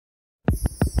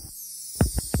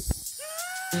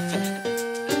I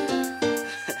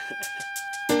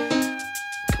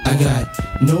got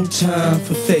no time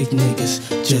for fake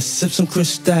niggas. Just sip some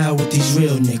Cristal with these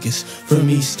real niggas. From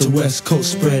east to west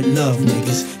coast, spread love,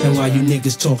 niggas. And while you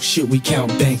niggas talk shit, we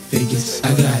count bank figures.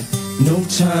 I got no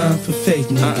time for fake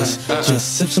niggas.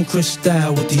 Just sip some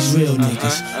Cristal with these real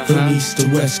niggas. From east to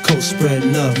west coast, spread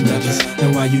love, niggas.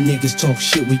 And while you niggas talk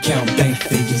shit, we count bank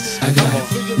figures. I got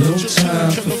no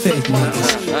time for fake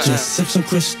niggas. Just sip some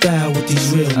Cristal with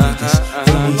these real niggas.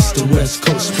 From east to west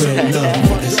coast, spread love,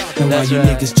 niggas. And while you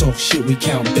niggas talk shit, we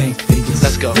count bank figures.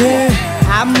 Let's go. Yeah,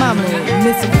 I'm Mama,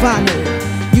 Miss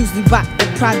Ivana. Usually rock the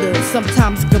Prada,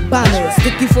 sometimes Gabbana.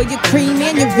 Sticky for your cream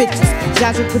and your riches.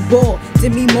 Jaja Cabal,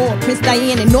 Demi Moore, Prince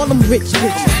Diane, and all them rich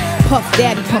bitches. Puff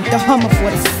Daddy pumped the Hummer for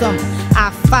the summer.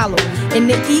 I follow in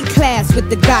the E-class with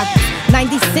the goggles.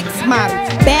 96 model,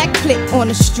 bad clip on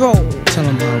a stroll. Tell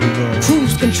them how we roll.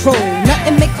 Cruise control,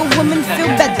 nothing make a woman feel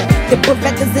better. The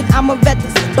Berettas and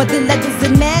Amarettas, but the legends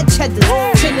and mad cheddars.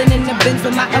 Chillin' in the Benz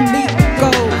with my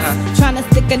amigos. Tryna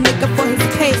stick a nigga for his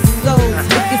pesos.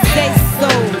 If you say so,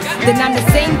 then I'm the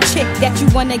same chick that you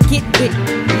wanna get with.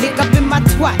 Lick up in my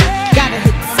twat, gotta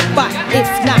hit the spot. If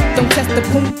not, don't test the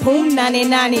poom poom, nani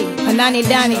nani, panani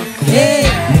dani. Hey.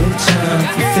 No time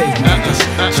for fake niggas.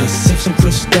 Just sip some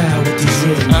Cristal with these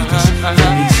real niggas.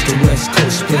 From east to west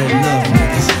coast, spread love,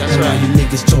 niggas. And while you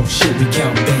niggas talk shit, we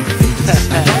count bank figures.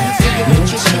 I got no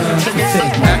time for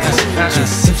fake niggas.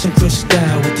 Just sip some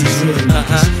Cristal with these real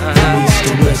niggas. From east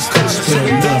to west coast, spread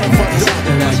love, niggas.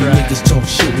 And while you niggas talk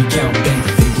shit, we count bank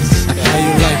figures. How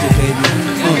you like it, baby?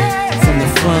 From the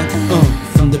front,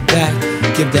 from the back,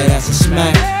 give that ass a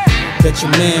smack. Bet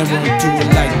your man won't do it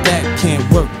like that. Can't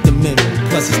work the middle,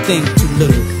 plus his thing too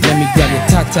little. Let me grab your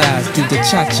tatas, do the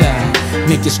cha-cha,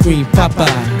 make you scream papa.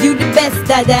 You the best,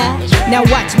 dada. Now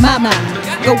watch mama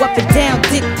go up and down,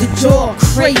 dick the jaw,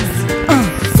 crazy.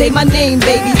 Say my name,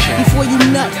 baby, before you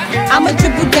nut. I'ma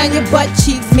dribble down your butt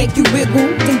cheeks, make you wiggle,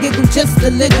 then giggle just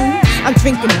a little. I'm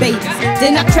drinking babies,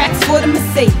 then I cracks for the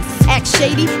Mercedes. Act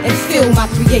shady and feel my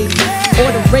creative. Or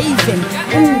the Raven,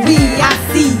 ooh wee, I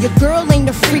see. Your girl ain't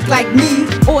a freak like me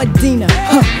or Dina.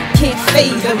 Can't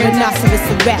fade a rhinoceros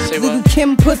a rap.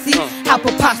 Lil'Kim pussy, how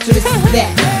preposterous is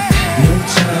that? No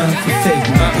time for fake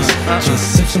niggas.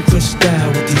 Just sip some Cristal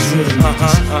with these real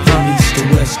niggas. From east to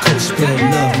west coast, spread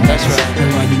love, niggas. And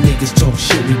while you niggas talk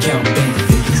shit, we count bank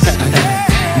figures. I got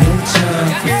no time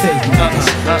for fake niggas.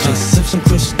 Just sip some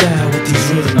Cristal with these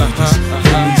real niggas.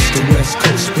 From east to west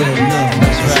coast, spread love,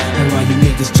 niggas. And while you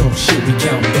niggas talk shit, we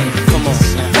count bank figures.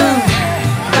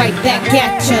 Right back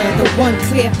at ya, the one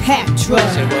Cleopatra.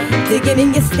 Digging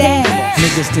in your stash.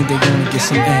 Niggas think they gonna get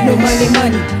some ass. No money,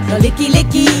 no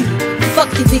licky.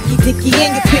 Fuck your dicky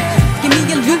and your quickie. Give me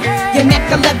your loot, your Mac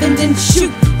 11, then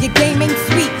shoot. Your game ain't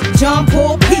sweet. John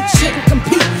Paul Pete shouldn't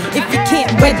compete. If you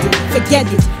can't wed it,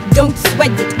 forget it. Don't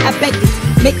sweat it, I bet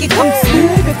it. Make it come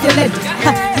smooth if you let it.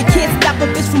 You can't stop a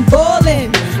bitch from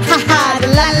ballin'. The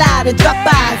la the drop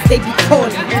eyes, they be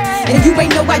callin'. And you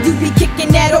ain't know why you be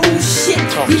kicking that old shit.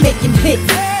 We making hits,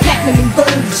 platinum and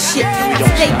gold shit. I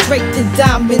stay draped in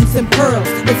diamonds and pearls.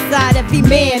 Inside every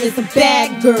man is a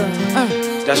bad girl.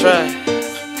 That's right.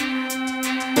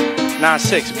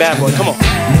 9-6, bad boy, come on.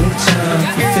 No time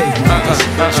for fake niggas.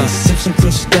 Just sip some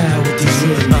Cristal with these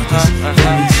real niggas.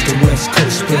 From east to west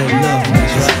coast, spread love,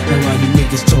 niggas. And while you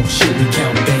niggas talk shit, we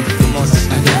count bank figures.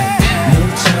 I got no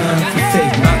time for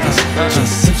fake niggas.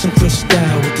 Just sip some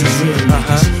Cristal with these real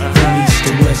niggas. From east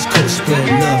to west coast, spread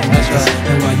love, niggas.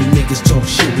 And while you niggas talk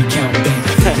shit, we count bank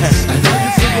figures. I got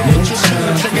no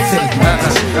time for fake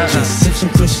niggas. Just sip some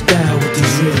Cristal with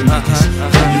these real niggas.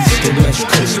 From east to west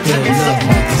coast, spread love,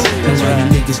 niggas. And while you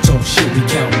niggas talk shit, we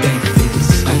count bank figures.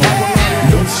 I got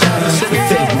no time for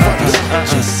fake niggas.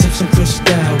 Just sip some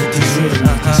Cristal with these real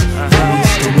niggas. From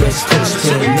east to west coast,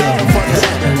 spread love, niggas.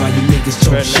 And while you niggas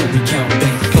talk shit, we count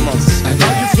bank figures. I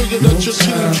got no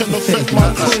time for fake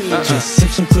niggas. Just sip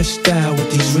some Cristal with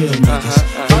these real niggas.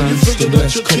 From east to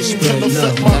west coast, spread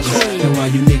love, niggas. And while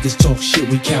you niggas talk shit,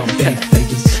 we count bank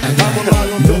figures. I got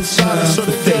no time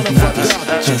for fake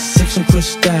niggas. Just sip some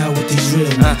Cristal with these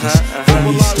real niggas.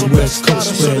 From east to west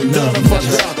coast, spread love,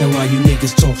 niggas. And while you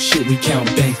niggas talk shit, we count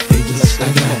bank figures. I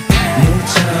got no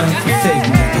time for fake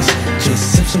niggas. Just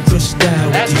sip some Cristal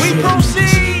with these real niggas.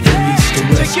 From east to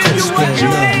west coast, spread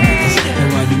love, niggas. And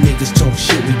while you niggas talk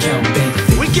shit, we count bank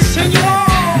figures. We continue on.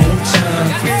 No time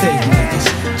for fake niggas.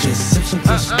 Just sip some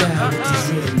Cristal with these